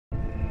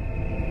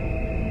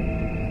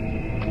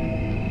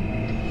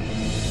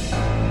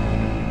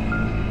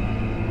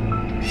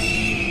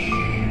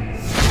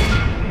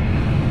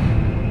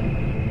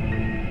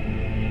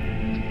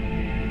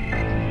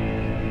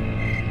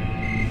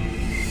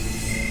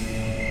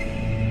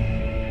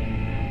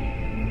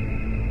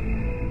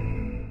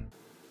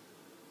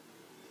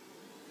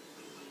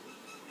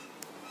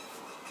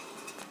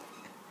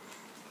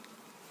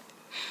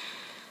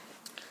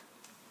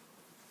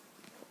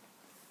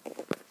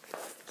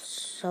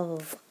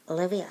So,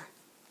 Olivia,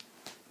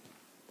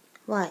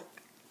 what?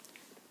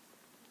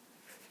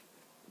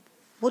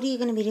 What are you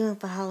going to be doing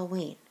for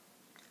Halloween?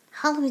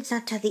 Halloween's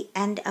not till the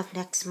end of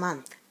next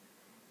month.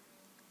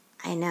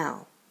 I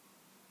know,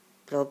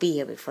 but it'll be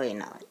here before you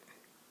know it.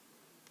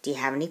 Do you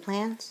have any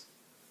plans?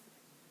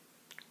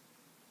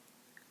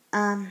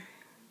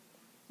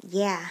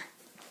 Yeah.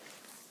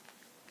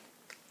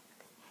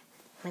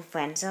 My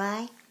friends and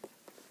I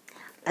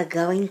are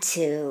going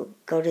to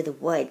go to the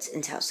woods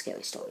and tell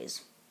scary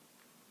stories.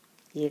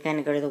 You're going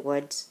to go to the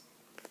woods?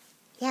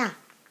 Yeah.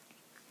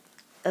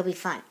 It'll be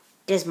fun.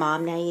 Does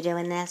Mom know you're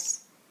doing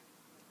this?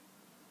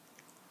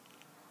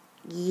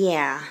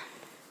 Yeah.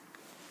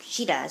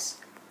 She does.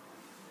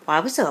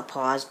 Why was there a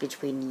pause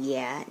between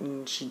yeah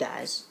and she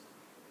does?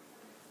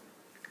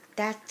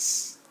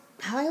 That's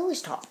how I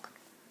always talk.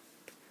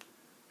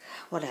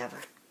 Whatever.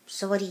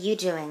 So what are you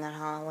doing on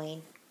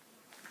Halloween?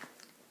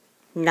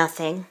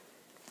 Nothing.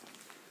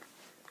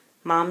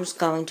 Mom's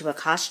going to a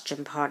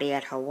costume party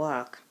at her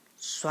work,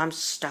 so I'm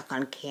stuck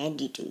on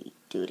candy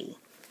duty.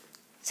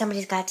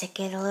 Somebody's got to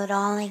get her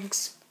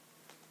darlings.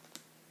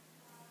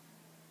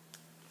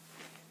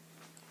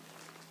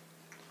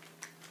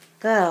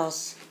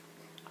 Girls,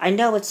 I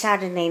know it's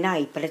Saturday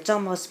night, but it's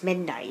almost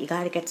midnight. You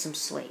gotta get some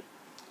sleep.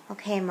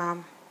 Okay,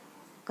 Mom.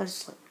 Go to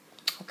sleep.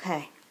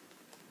 Okay.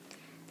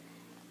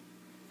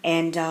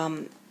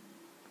 And,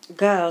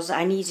 girls,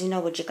 I need to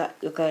know what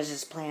your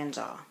girls' plans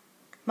are.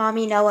 Mom,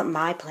 you know what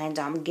my plans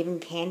are. I'm giving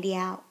candy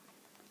out.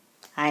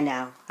 I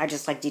know. I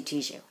just like to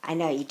tease you. I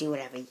know you do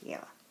it every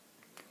year.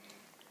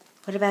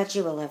 What about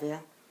you,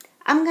 Olivia?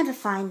 I'm going to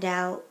find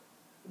out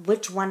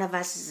which one of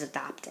us is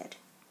adopted.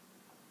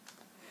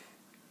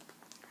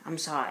 I'm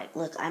sorry.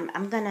 Look,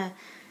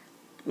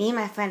 me and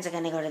my friends are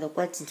going to go to the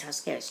woods and tell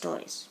scary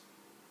stories.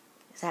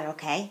 Is that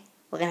okay?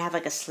 We're going to have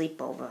like a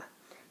sleepover.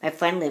 My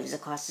friend lives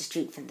across the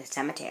street from the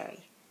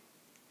cemetery.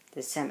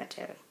 The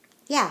cemetery.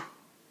 Yeah.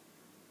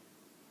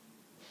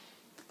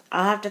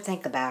 I'll have to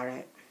think about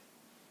it.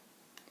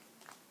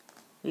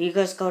 You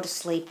guys go to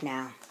sleep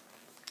now.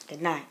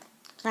 Good night.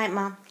 Good night,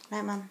 Mom. Good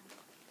night, Mom.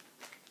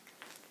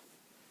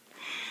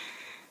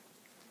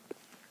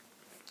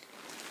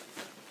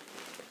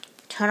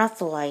 Turn off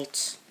the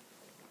lights.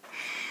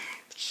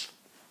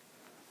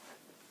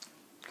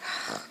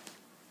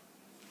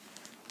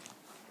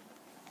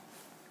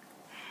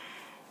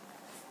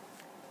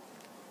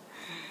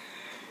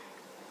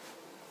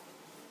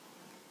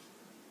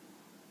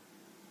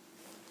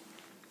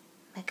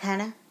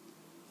 McKenna? I'm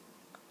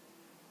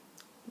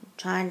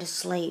trying to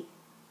sleep.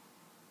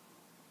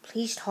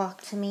 Please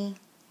talk to me.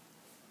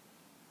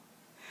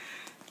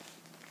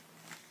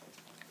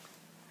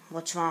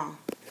 What's wrong?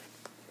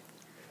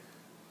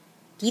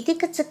 Do you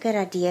think it's a good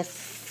idea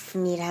for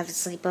me to have a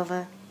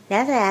sleepover?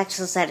 Now that I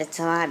actually said it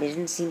to Mom, it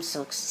didn't seem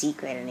so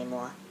secret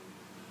anymore.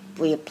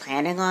 Were you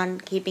planning on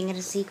keeping it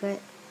a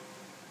secret?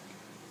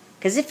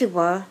 Because if you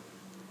were,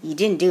 you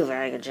didn't do a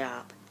very good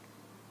job.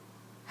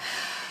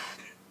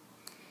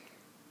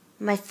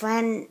 My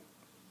friend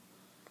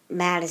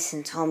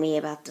Madison told me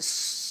about the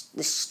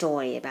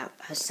story about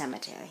her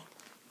cemetery.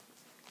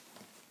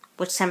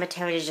 Which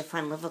cemetery does your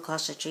friend live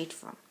across the street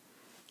from?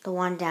 The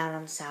one down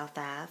on South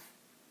Ave.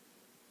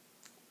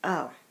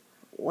 Oh,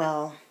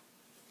 well,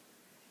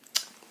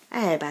 I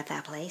heard about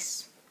that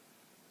place.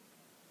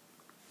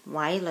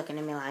 Why are you looking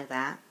at me like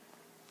that?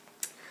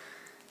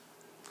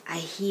 I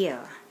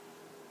hear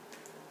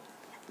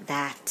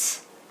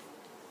that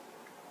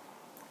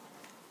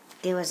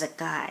there was a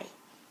guy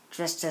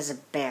dressed as a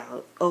bear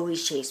who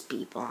always chased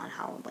people on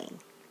Halloween.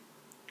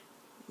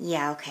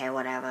 Yeah, okay,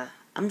 whatever.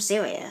 I'm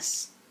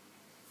serious.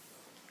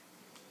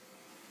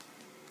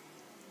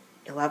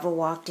 Whoever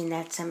walked in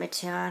that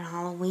cemetery on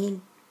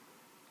Halloween,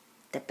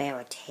 the bear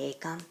would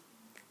take them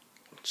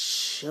and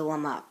chew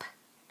them up,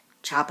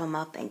 chop them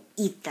up and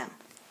eat them.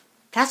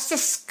 That's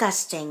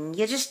disgusting.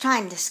 You're just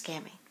trying to scare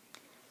me.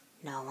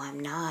 No, I'm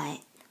not.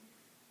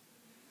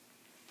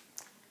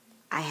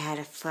 I had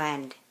a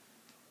friend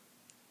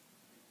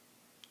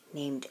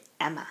named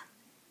Emma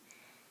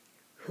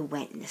who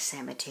went in the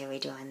cemetery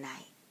during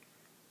night.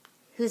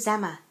 Who's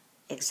Emma?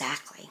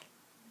 Exactly.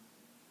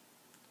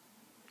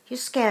 You're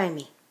scaring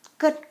me.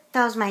 Good,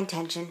 that was my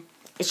intention.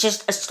 It's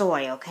just a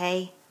story,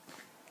 okay?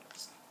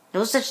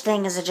 No such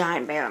thing as a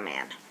giant bear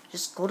man.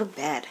 Just go to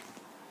bed.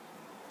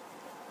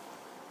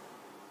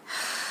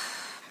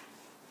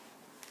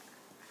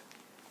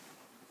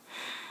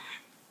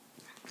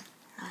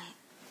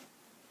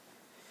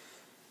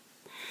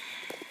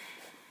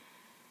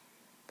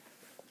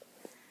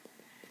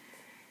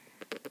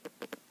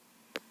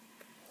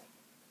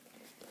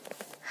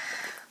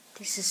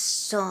 This is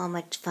so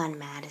much fun,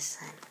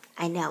 Madison.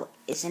 I know,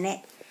 isn't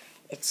it?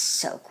 It's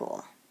so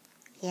cool.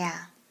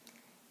 Yeah.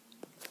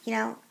 You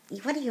know,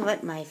 you want to hear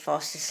what my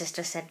foster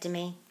sister said to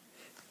me?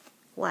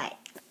 What?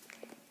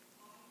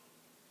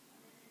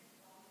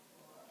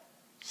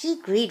 She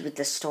agreed with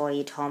the story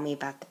you told me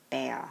about the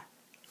bear.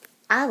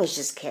 I was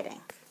just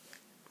kidding.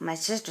 My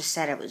sister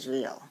said it was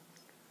real.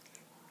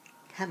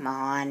 Come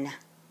on. Your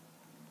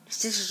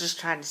sister's just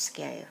trying to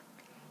scare you.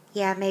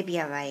 Yeah, maybe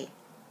you're right.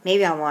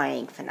 Maybe I'm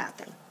worrying for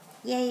nothing.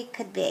 Yeah, it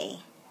could be.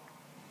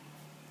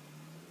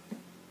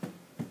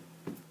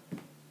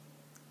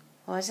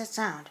 What was that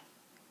sound?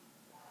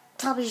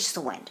 Probably just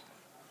the wind.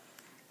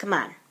 Come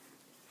on.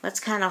 Let's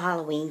count our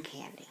Halloween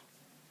candy.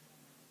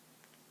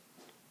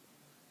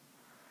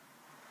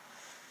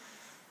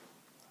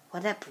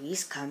 Where'd that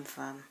breeze come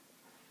from?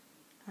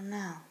 Oh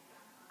no.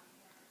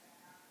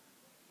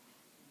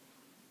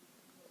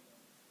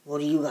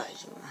 What are you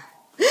guys doing?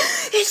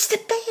 It's the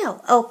bear!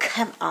 Oh,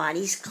 come on.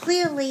 He's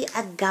clearly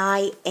a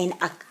guy in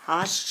a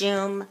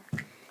costume.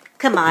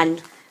 Come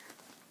on.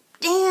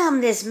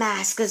 Damn, this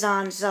mask is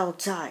on so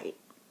tight.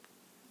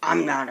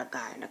 I'm not a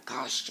guy in a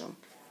costume.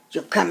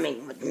 You're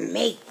coming with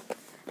me.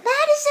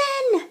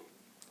 Madison!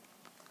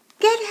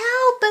 Get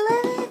help,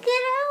 Olivia,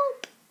 get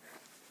help!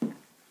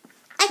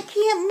 I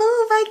can't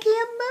move, I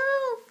can't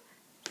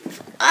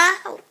move.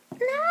 Ow,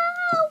 no!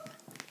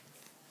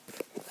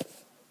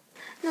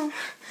 No,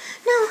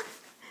 no,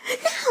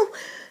 no!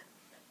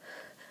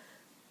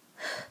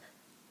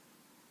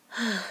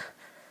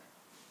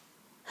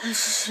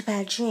 This is a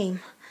bad dream.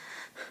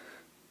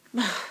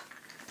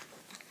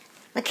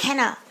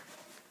 McKenna!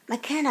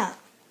 McKenna!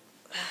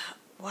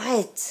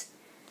 What?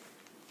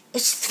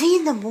 It's 3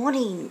 in the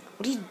morning.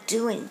 What are you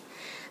doing?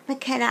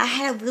 McKenna, I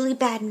had a really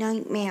bad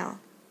nightmare.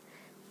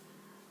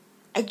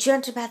 I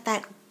dreamt about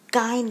that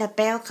guy in the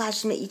bear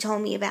costume that you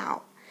told me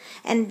about.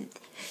 And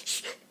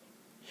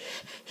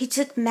he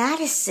took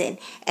Madison.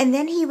 And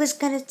then he was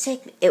going to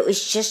take me. It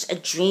was just a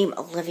dream,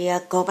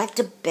 Olivia. Go back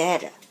to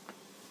bed.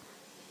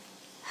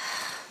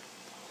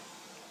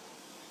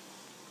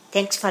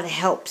 Thanks for the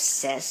help,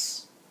 sis.